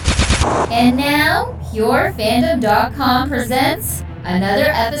And now, PureFandom.com presents another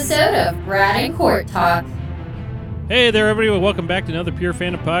episode of Brad and Court Talk. Hey there, everybody. Welcome back to another Pure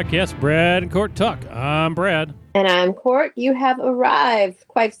Fandom podcast, Brad and Court Talk. I'm Brad. And I'm Court. You have arrived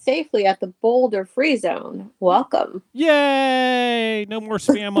quite safely at the Boulder Free Zone. Welcome. Yay! No more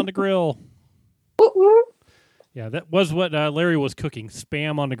spam on the grill. Woo woo. Yeah, that was what Larry was cooking,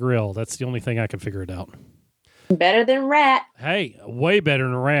 spam on the grill. That's the only thing I can figure it out. Better than rat. Hey, way better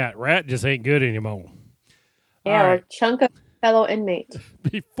than rat. Rat just ain't good anymore. Yeah, All or right. a chunk of fellow inmate.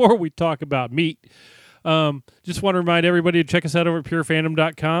 Before we talk about meat, just want to remind everybody to check us out over at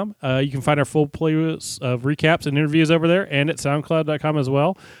purefandom.com. You can find our full playlist of recaps and interviews over there and at soundcloud.com as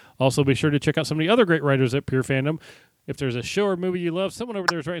well. Also, be sure to check out some of the other great writers at Pure Fandom. If there's a show or movie you love, someone over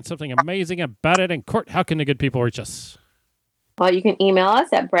there is writing something amazing about it. And Court, how can the good people reach us? Well, you can email us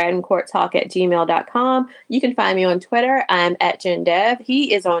at bradandcourttalk@gmail.com. You can find me on Twitter. I'm at JenDev.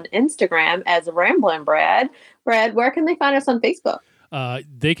 He is on Instagram as Ramblin' Brad. Brad, where can they find us on Facebook?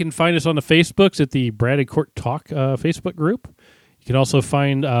 They can find us on the Facebooks at the Brad and Court Talk Facebook group. You can also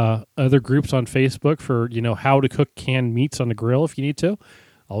find other groups on Facebook for, how to cook canned meats on the grill if you need to.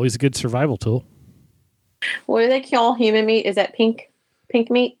 Always a good survival tool. What do they call human meat? Is that pink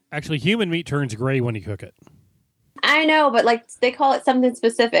meat? Actually, human meat turns gray when you cook it. I know, but they call it something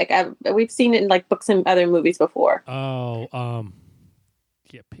specific. We've seen it in books and other movies before. Oh,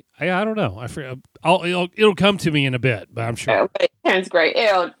 yeah, I don't know. I forget. It'll come to me in a bit, but I'm sure. Oh, but it turns great.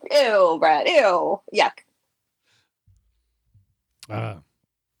 Ew, Brad. Ew, yuck.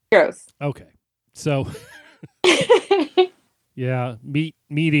 Gross. Okay, so yeah, meat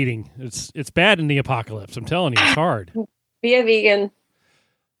eating. It's bad in the apocalypse. I'm telling you, it's hard. Be a vegan.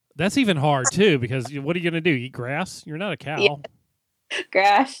 That's even hard too, because what are you going to do? Eat grass? You're not a cow. Yeah.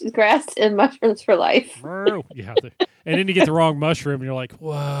 Grass and mushrooms for life. Yeah, and then you get the wrong mushroom, and you're like,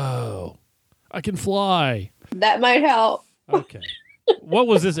 "Whoa, I can fly." That might help. Okay, what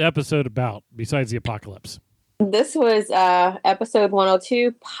was this episode about besides the apocalypse? This was episode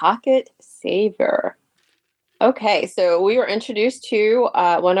 102, Pocket Saver. Okay, so we were introduced to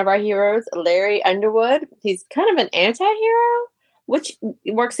one of our heroes, Larry Underwood. He's kind of an anti-hero, which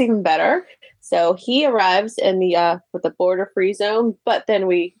works even better. So he arrives in with the Boulder Free Zone, but then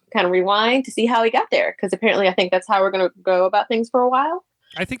we kind of rewind to see how he got there, because apparently I think that's how we're going to go about things for a while.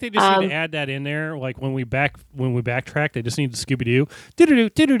 I think they just need to add that in there, like when we backtrack, they just need to Scooby-Doo.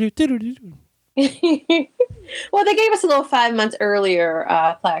 Do-do-do. Well, they gave us a little 5 months earlier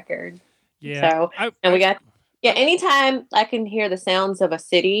placard. Yeah. So, we got anytime I can hear the sounds of a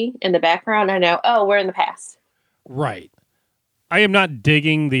city in the background, I know, we're in the past. Right. I am not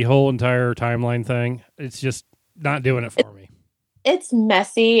digging the whole entire timeline thing. It's just not doing it for me. It's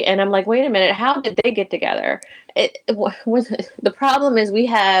messy, and I'm like, wait a minute, how did they get together? The problem is we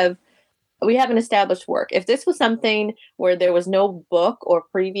haven't established work. If this was something where there was no book or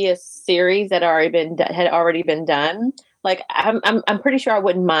previous series that had already been done, I'm pretty sure I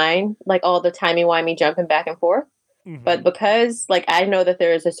wouldn't mind all the timey-wimey jumping back and forth. Mm-hmm. But because I know that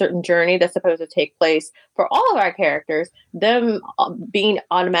there is a certain journey that's supposed to take place for all of our characters, them being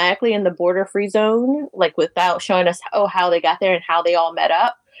automatically in the Boulder Free Zone, without showing us how they got there and how they all met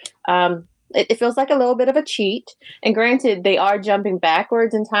up, it feels like a little bit of a cheat. And granted, they are jumping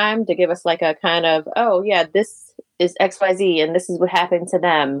backwards in time to give us a kind of, this is XYZ and this is what happened to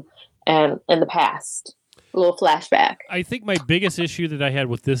them and in the past. A little flashback. I think my biggest issue that I had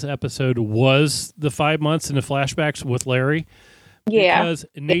with this episode was the 5 months and the flashbacks with Larry. Yeah. Because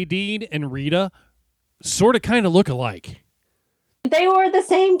Nadine and Rita sort of kind of look alike. They were the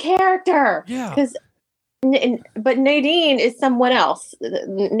same character. Yeah. But Nadine is someone else.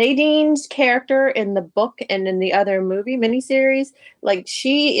 Nadine's character in the book and in the other movie miniseries,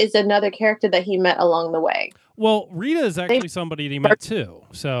 she is another character that he met along the way. Well, Rita is actually somebody that he met too.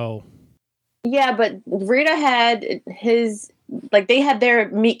 So. Yeah, but Rita had they had their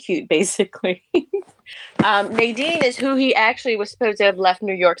meet cute, basically. Nadine is who he actually was supposed to have left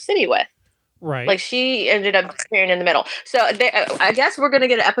New York City with. Right. She ended up disappearing in the middle. So I guess we're going to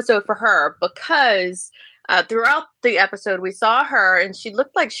get an episode for her, because throughout the episode, we saw her and she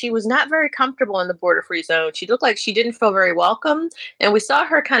looked like she was not very comfortable in the Boulder Free Zone. She looked like she didn't feel very welcome. And we saw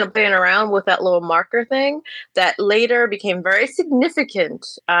her kind of playing around with that little marker thing that later became very significant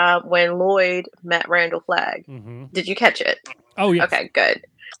when Lloyd met Randall Flagg. Mm-hmm. Did you catch it? Oh, yes. Okay, good.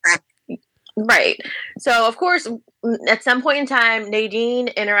 Right. So, of course, at some point in time, Nadine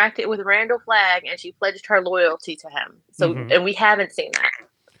interacted with Randall Flagg and she pledged her loyalty to him. So, and we haven't seen that.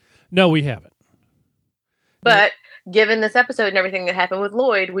 No, we haven't. But given this episode and everything that happened with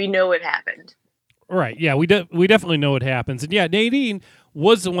Lloyd, we know it happened. Right. Yeah, we definitely know it happens. And yeah, Nadine,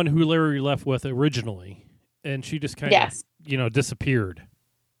 was the one who Larry left with originally, and she just kind Yes. of, disappeared.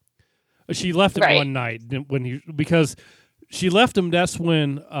 She left him Right. one night because she left him. That's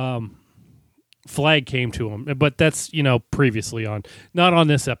when Flag came to him, but that's previously on, not on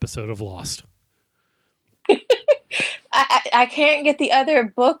this episode of Lost. I can't get the other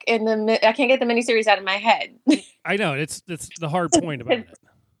book I can't get the miniseries out of my head. I know it's the hard point about it.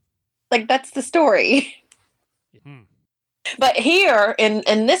 Like, that's the story. Hmm. But here in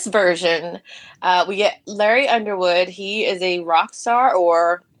this version, we get Larry Underwood. He is a rock star,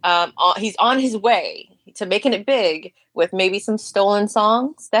 or he's on his way to making it big with maybe some stolen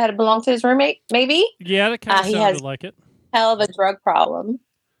songs that had belonged to his roommate. Maybe Yeah, that kind of he sounded has- like it. hell of a drug problem.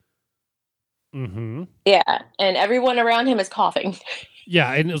 Mm-hmm. Yeah, and everyone around him is coughing.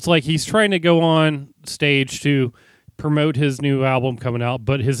 Yeah, and it's like he's trying to go on stage to promote his new album coming out,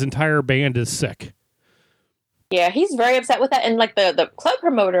 but his entire band is sick. Yeah, he's very upset with that, and like the club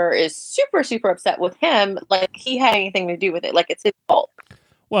promoter is super super upset with him. Like he had anything to do with it. Like it's his fault.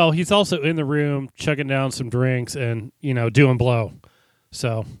 Well, he's also in the room chugging down some drinks and doing blow.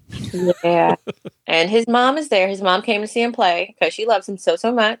 So Yeah, and his mom is there. His mom came to see him play because she loves him so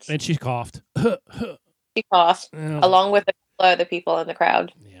much. and she coughed. She coughed Yeah. along with the other people in the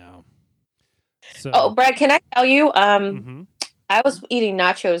crowd. Yeah. So. Oh, Brad, can I tell you? Mhm. I was eating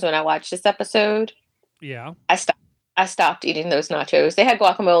nachos when I watched this episode. Yeah. I stopped eating those nachos. They had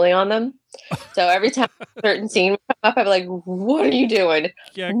guacamole on them. So every time a certain scene would come up, I'd be like, what are you doing?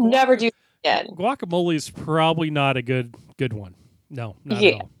 Yeah. Never do that again. Guacamole is probably not a good one. No, not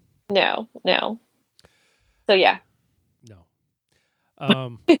Yeah. at all. No. So yeah.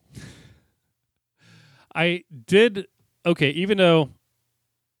 No. I did even though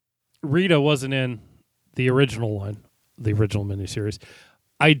Rita wasn't in the original one, the original miniseries,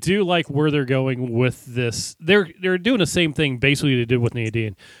 I do like where they're going with this. They're doing the same thing basically they did with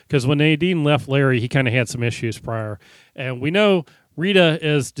Nadine, because when Nadine left Larry, he kind of had some issues prior, and we know Rita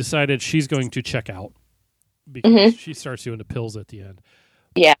has decided she's going to check out because she starts doing the pills at the end.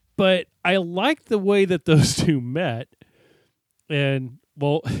 Yeah. But I like the way that those two met, and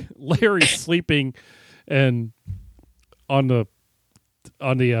Larry's sleeping and on the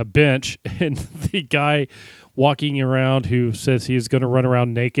bench, and the guy walking around who says he's going to run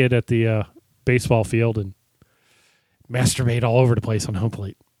around naked at the baseball field and masturbate all over the place on home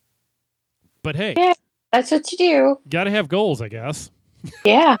plate. But hey, Yeah. That's what you do. got to have goals, I guess.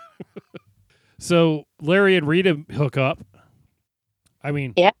 Yeah. So Larry and Rita hook up. I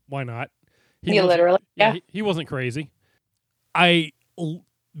mean, Yeah. why not? You wasn't- literally. Yeah. he wasn't crazy.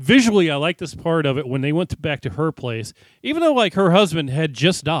 Visually, I like this part of it when they went back to her place, even though like her husband had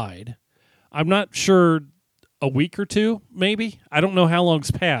just died. I'm not sure, a week or two, maybe. I don't know how long's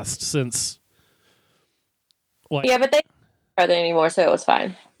passed since. Yeah, but they aren't there anymore, so it was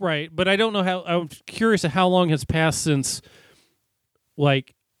fine. Right, but I don't know how. I'm curious of how long has passed since,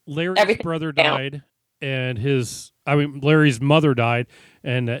 like, Larry's Everything brother down. died, and Larry's mother died,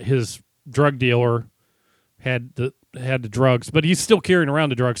 and his drug dealer had the drugs, but he's still carrying around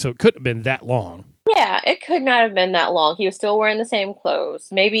the drugs, so it couldn't have been that long. Yeah, it could not have been that long. He was still wearing the same clothes,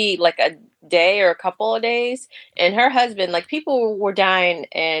 maybe like a day or a couple of days. And her husband, like people were dying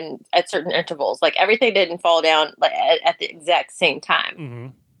and at certain intervals, like everything didn't fall down like at the exact same time. Mm-hmm.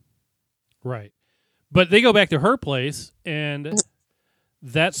 Right, but they go back to her place, and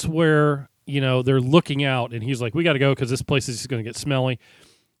that's where they're looking out, and he's like, "We got to go because this place is just going to get smelly."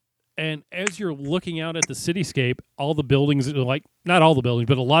 And as you're looking out at the cityscape, all the buildings, like not all the buildings,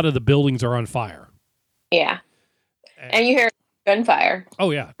 but a lot of the buildings are on fire. Yeah, and you hear gunfire. Oh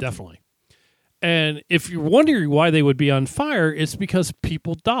yeah, definitely. And if you're wondering why they would be on fire, it's because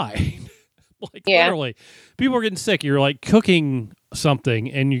people die. Like literally, people are getting sick. You're like cooking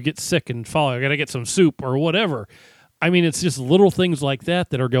something and you get sick and fall. I gotta get some soup or whatever. I mean, it's just little things like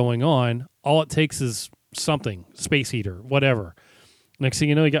that are going on. All it takes is something, space heater, whatever. Next thing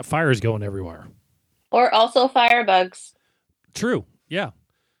you know, you got fires going everywhere. Or also firebugs. True, yeah.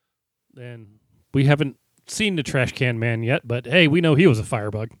 And we haven't seen the trash can man yet, but hey, we know he was a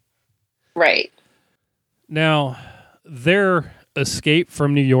firebug. Right. Now, their escape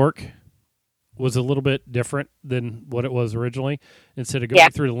from New York was a little bit different than what it was originally. Instead of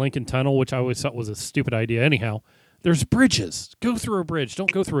going through the Lincoln Tunnel, which I always thought was a stupid idea anyhow, there's bridges. Go through a bridge.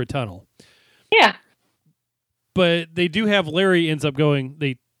 Don't go through a tunnel. Yeah. But they do have Larry ends up going,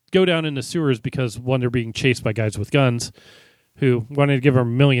 they go down in the sewers because, one, they're being chased by guys with guns who wanted to give her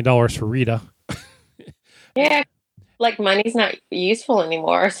 $1 million for Rita. Yeah. Like money's not useful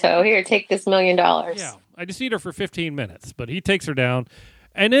anymore. So here, take this $1 million. Yeah. I just need her for 15 minutes. But he takes her down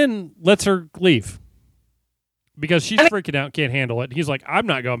and then lets her leave. because she's freaking out, can't handle it. He's like, I'm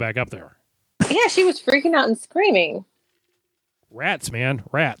not going back up there. Yeah, she was freaking out and screaming. Rats, man,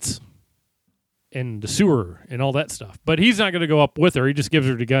 rats. And the sewer and all that stuff. But he's not going to go up with her. He just gives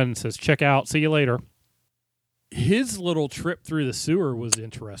her the gun and says, check out, see you later. His little trip through the sewer was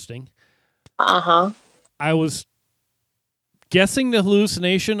interesting. Uh-huh. I was guessing the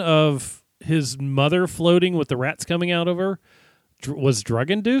hallucination of his mother floating with the rats coming out of her was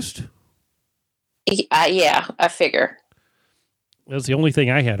drug-induced. Yeah, I figure. That was the only thing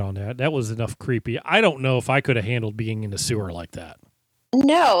I had on that. That was enough creepy. I don't know if I could have handled being in the sewer like that.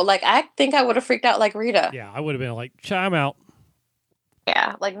 No, like, I think I would have freaked out like Rita. Yeah, I would have been like, I'm out.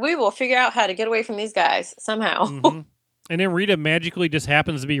 Yeah, like, we will figure out how to get away from these guys somehow. Mm-hmm. And then Rita magically just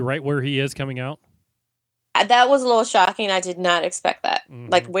happens to be right where he is coming out. That was a little shocking. I did not expect that. Mm-hmm.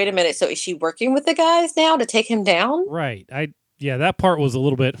 Like, wait a minute. So is she working with the guys now to take him down? Right. Yeah, that part was a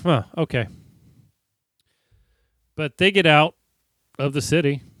little bit, okay. But they get out of the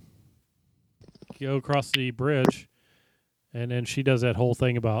city, go across the bridge, and then she does that whole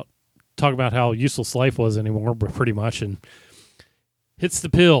thing about talking about how useless life was anymore, pretty much, and hits the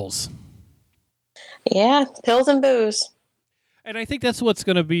pills. Yeah, pills and booze. And I think that's what's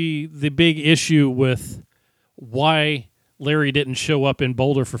going to be the big issue with why Larry didn't show up in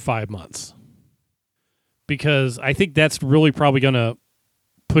Boulder for 5 months. Because I think that's really probably going to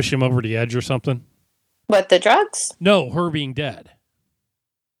push him over the edge or something. What, the drugs? No, her being dead.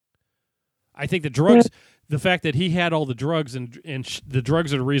 I think the drugs, the fact that he had all the drugs and the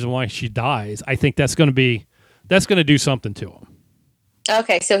drugs are the reason why she dies, I think that's going to do something to him.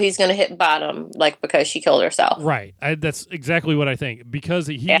 Okay, so he's going to hit bottom, like, because she killed herself. Right. That's exactly what I think. Because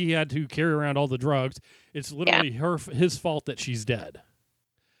he had to carry around all the drugs, it's literally his fault that she's dead.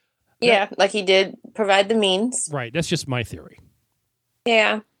 Yeah, like he did provide the means. Right. That's just my theory.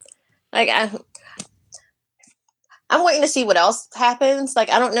 Yeah. Like, I'm waiting to see what else happens. Like,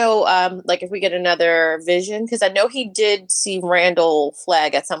 I don't know, like, if we get another vision, because I know he did see Randall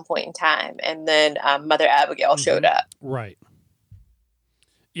Flagg at some point in time, and then Mother Abigail showed up. Right.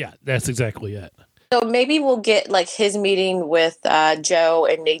 Yeah, that's exactly it. So maybe we'll get, like, his meeting with Joe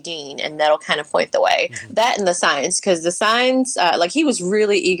and Nadine, and that'll kind of point the way. Mm-hmm. That and the signs, because the signs, like, he was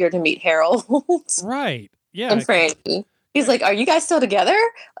really eager to meet Harold. Right. Yeah. And Frankie. He's like, are you guys still together?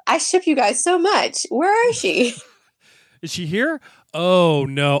 I ship you guys so much. Where is she? Is she here? Oh,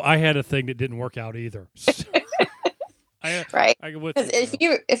 no. I had a thing that didn't work out either. Right. Because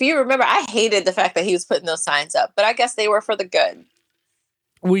if you remember, I hated the fact that he was putting those signs up, but I guess they were for the good.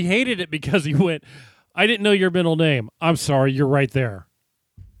 We hated it because he went, I didn't know your middle name. I'm sorry, you're right there.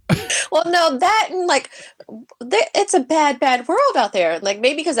 Well, no, that and like, it's a bad world out there. Like,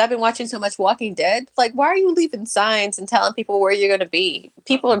 maybe because I've been watching so much Walking Dead. Like, why are you leaving signs and telling people where you're going to be?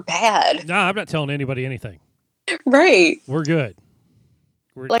 People are bad. No, I'm not telling anybody anything. Right. We're good.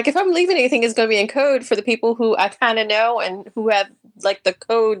 Like, if I'm leaving anything, it's going to be in code for the people who I kind of know and who have, like, the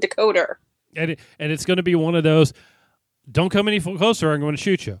code decoder. And it's going to be one of those, don't come any closer, or I'm going to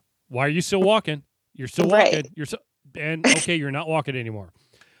shoot you. Why are you still walking? You're still walking. And okay, you're not walking anymore.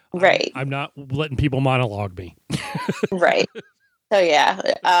 Right. I'm not letting people monologue me. Right. So yeah,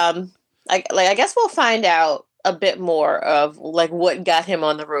 I guess we'll find out a bit more of like what got him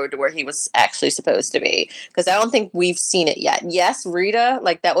on the road to where he was actually supposed to be, because I don't think we've seen it yet. Yes, Rita,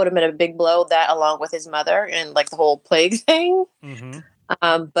 like that would have been a big blow, that along with his mother and like the whole plague thing. Mm-hmm.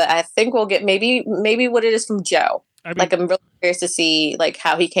 But I think we'll get maybe what it is from Joe. I'm really curious to see like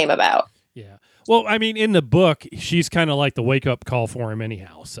how he came about. Yeah. Well, I mean, in the book, she's kind of like the wake up call for him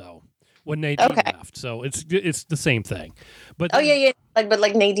anyhow. So when Nadine left, so it's the same thing. But yeah,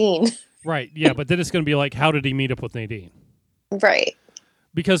 like Nadine. Right. Yeah, but then it's going to be like, how did he meet up with Nadine? Right.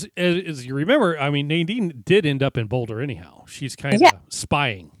 Because as you remember, I mean, Nadine did end up in Boulder anyhow. She's kind of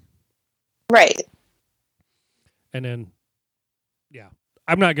spying. Right. And then, yeah.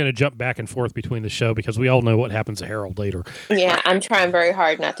 I'm not going to jump back and forth between the show because we all know what happens to Harold later. Yeah, I'm trying very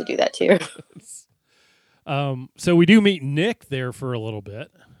hard not to do that too. So we do meet Nick there for a little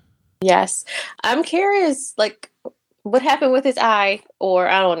bit. Yes. I'm curious, like, what happened with his eye, or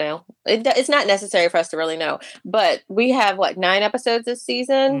I don't know. It's not necessary for us to really know. But we have, 9 episodes this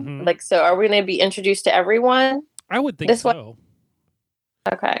season? Mm-hmm. Like, so are we going to be introduced to everyone? I would think so.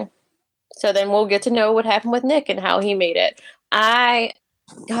 Okay. So then we'll get to know what happened with Nick and how he made it. I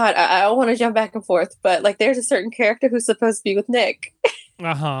don't want to jump back and forth, but like there's a certain character who's supposed to be with Nick.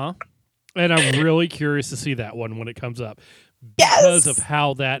 Uh-huh. And I'm really curious to see that one when it comes up. Because of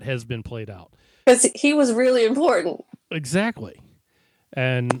how that has been played out. Because he was really important. Exactly.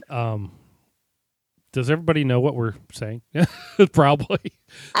 And Does everybody know what we're saying? Probably.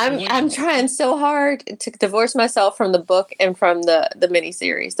 I'm trying so hard to divorce myself from the book and from the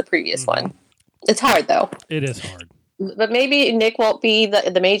miniseries, the previous one. It's hard though. It is hard. But maybe Nick won't be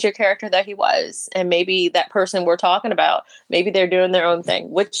the major character that he was, and maybe that person we're talking about, maybe they're doing their own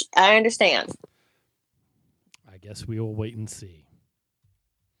thing, which I understand. I guess we will wait and see.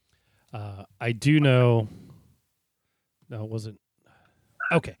 I do know. No, it wasn't.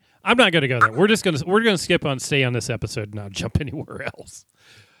 Okay, I'm not going to go there. We're gonna skip on, stay on this episode, and not jump anywhere else.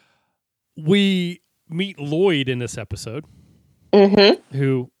 We meet Lloyd in this episode,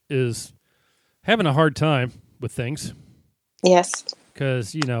 who is having a hard time with things. Yes,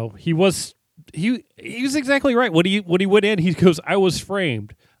 because he was exactly right. When he went in, he goes, "I was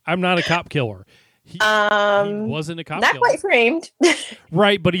framed. I'm not a cop killer." He wasn't a cop killer. Not quite framed.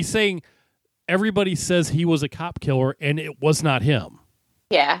 Right, but he's saying everybody says he was a cop killer, and it was not him.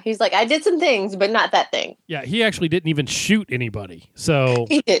 Yeah, he's like, I did some things, but not that thing. Yeah, he actually didn't even shoot anybody. So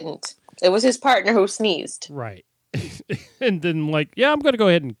he didn't. It was his partner who sneezed. Right. And then I'm going to go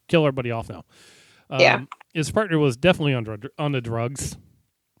ahead and kill everybody off now. Yeah. His partner was definitely on the drugs.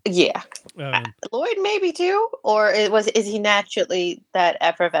 Yeah. Lloyd maybe too, or is he naturally that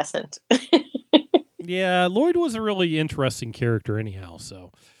effervescent? Yeah, Lloyd was a really interesting character anyhow,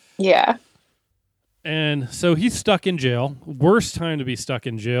 so. Yeah. And so he's stuck in jail. Worst time to be stuck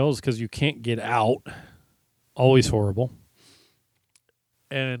in jail is because you can't get out. Always horrible.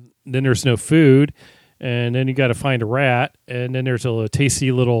 And then there's no food. And then you got to find a rat. And then there's a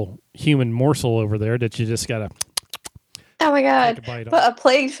tasty little human morsel over there that you just got to. Oh my God. But a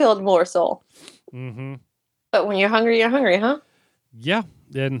plague-filled morsel. Mm-hmm. But when you're hungry, huh? Yeah.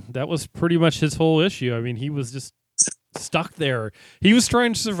 And that was pretty much his whole issue. I mean, he was just stuck there. He was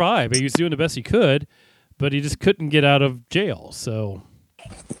trying to survive. He was doing the best he could, but he just couldn't get out of jail. So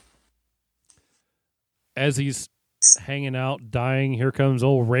as he's hanging out, dying, here comes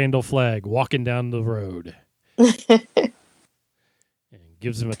old Randall Flagg walking down the road and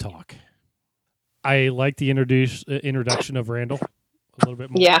gives him a talk. I like the introduction of Randall a little bit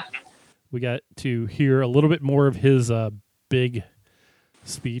more. Yeah. We got to hear a little bit more of his big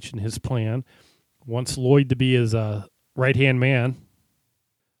speech and his plan. Wants Lloyd to be his right-hand man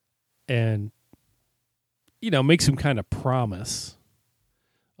and, make some kind of promise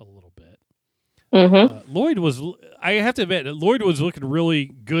a little bit. Mm-hmm. I have to admit, Lloyd was looking really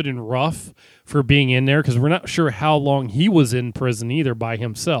good and rough for being in there because we're not sure how long he was in prison either by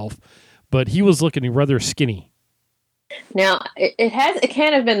himself, but he was looking rather skinny. Now, it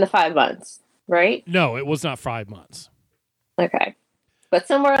can't have been the 5 months, right? No, it was not 5 months. Okay. But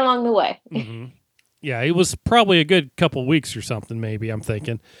somewhere along the way. Mm-hmm. Yeah, it was probably a good couple weeks or something, maybe, I'm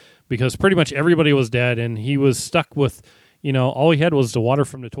thinking, because pretty much everybody was dead, and he was stuck with, all he had was the water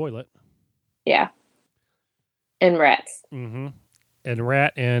from the toilet. Yeah. And rats. Mm-hmm. And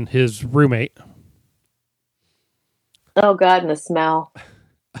Rat and his roommate. Oh, God, and the smell.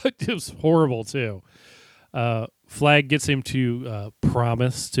 It was horrible, too. Flagg gets him to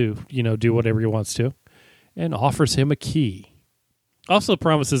promise to, do whatever he wants to, and offers him a key. Also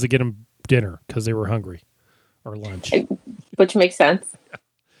promises to get him dinner because they were hungry, or lunch. Which makes sense.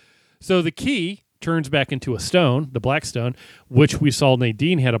 So the key turns back into a stone, the black stone, which we saw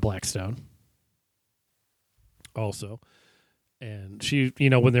Nadine had a black stone also. And she,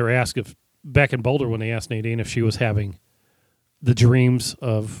 when they were asked back in Boulder, when they asked Nadine if she was having the dreams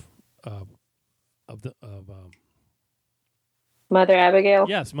of Mother Abigail?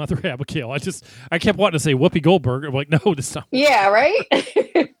 Yes, Mother Abigail. I kept wanting to say Whoopi Goldberg. I'm like, no, this not. Yeah,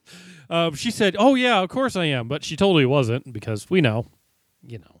 right? She said, oh, yeah, of course I am. But she totally wasn't because we know,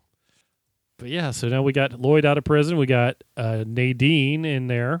 But yeah, so now we got Lloyd out of prison. We got Nadine in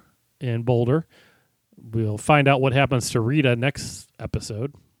there in Boulder. We'll find out what happens to Rita next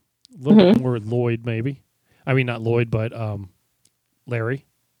episode. A little bit more with Lloyd, maybe. I mean, not Lloyd, but Larry.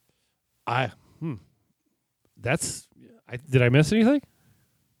 Did I miss anything?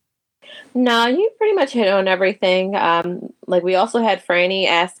 No, you pretty much hit on everything. We also had Franny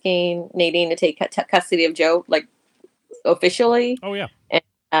asking Nadine to take custody of Joe, officially. Oh, yeah.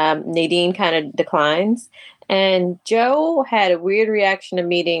 And Nadine kind of declines. And Joe had a weird reaction to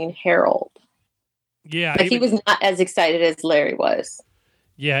meeting Harold. Yeah. He was not as excited as Larry was.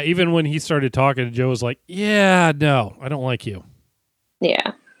 Yeah, even when he started talking, Joe was like, yeah, no, I don't like you.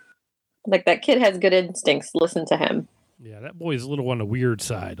 Yeah. That kid has good instincts. Listen to him. Yeah, that boy's a little on the weird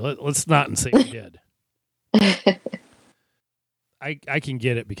side. Let's not say he did. I can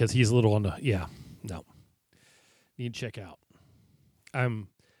get it because he's a little on the, no. Need to check out. I'm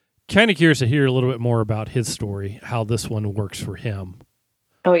kind of curious to hear a little bit more about his story, how this one works for him.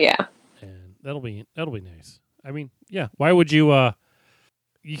 Oh, yeah. And That'll be nice. I mean, yeah. Why would you?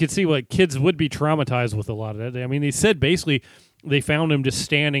 You could see what kids would be traumatized with a lot of that. I mean, they said basically they found him just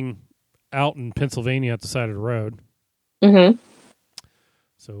standing out in Pennsylvania at the side of the road. Mm-hmm.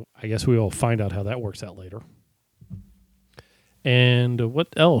 So I guess we will find out how that works out later. And what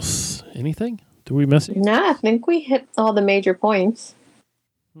else? Anything? Do we miss anything? No, I think we hit all the major points.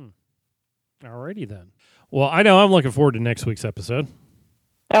 Alrighty then. Well, I know I'm looking forward to next week's episode.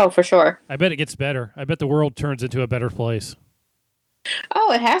 Oh, for sure. I bet it gets better. I bet the world turns into a better place.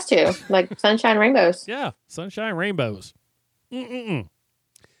 Oh, it has to. Like sunshine, rainbows. Yeah, sunshine, rainbows.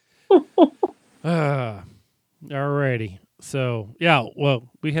 Alrighty. So, yeah, well,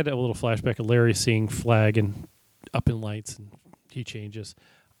 we had a little flashback of Larry seeing Flag and up in lights, and he changes.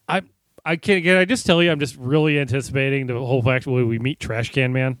 I can't, again, I just tell you, I'm just really anticipating the whole fact when we meet Trash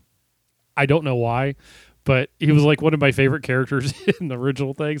Can Man. I don't know why, but he was like one of my favorite characters in the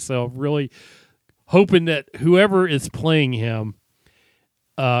original thing, so I'm really hoping that whoever is playing him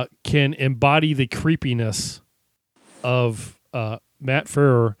can embody the creepiness of Matt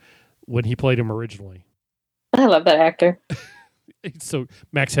Ferrer when he played him originally. I love that actor. So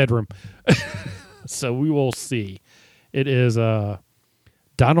Max Headroom. So we will see. It is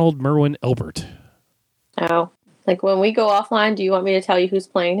Donald Merwin Elbert. Oh, like when we go offline, do you want me to tell you who's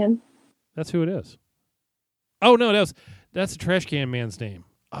playing him? That's who it is. Oh no, that's the Trash Can Man's name.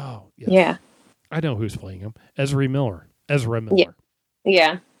 Oh yes. Yeah, I know who's playing him. Ezra Miller.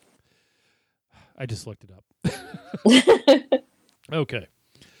 Yeah. I just looked it up. Okay.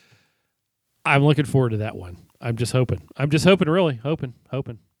 I'm looking forward to that one. I'm just hoping, really. Hoping.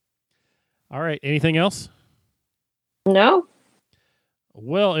 All right. Anything else? No.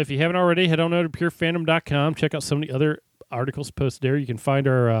 Well, if you haven't already, head on over to purefandom.com. Check out some of the other articles posted there. You can find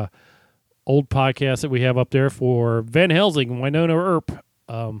our old podcast that we have up there for Van Helsing, Winona Earp,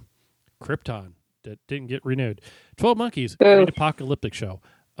 Krypton that didn't get renewed, 12 Monkeys, Great Apocalyptic Show.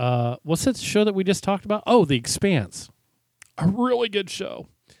 What's that show that we just talked about? Oh, The Expanse. A really good show.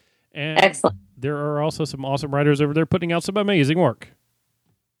 And excellent. There are also some awesome writers over there putting out some amazing work.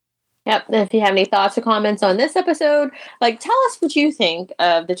 Yep. And if you have any thoughts or comments on this episode, like tell us what you think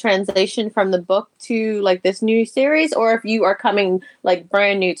of the translation from the book to like this new series, or if you are coming like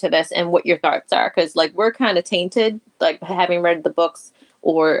brand new to this and what your thoughts are. Because like we're kind of tainted, like having read the books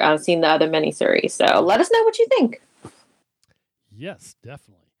or seen the other miniseries. So let us know what you think. Yes,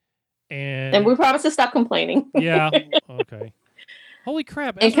 definitely. And we promise to stop complaining. Yeah. Okay. Holy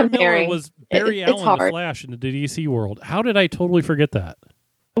crap. Ezra Miller was Barry Allen the Flash in the DC world. How did I totally forget that?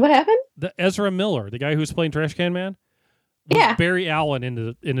 What happened? The Ezra Miller, the guy who's playing Trash Can Man, was Barry Allen in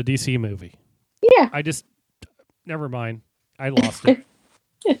the DC movie. Yeah. I just never mind. I lost it.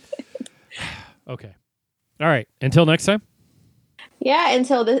 Okay. All right. Until next time. Yeah,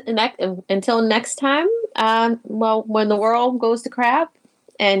 until next time. Well, when the world goes to crap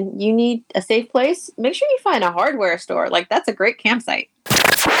and you need a safe place, make sure you find a hardware store. Like, that's a great campsite.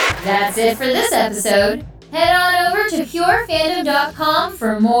 That's it for this episode. Head on over to purefandom.com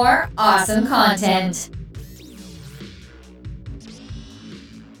for more awesome content.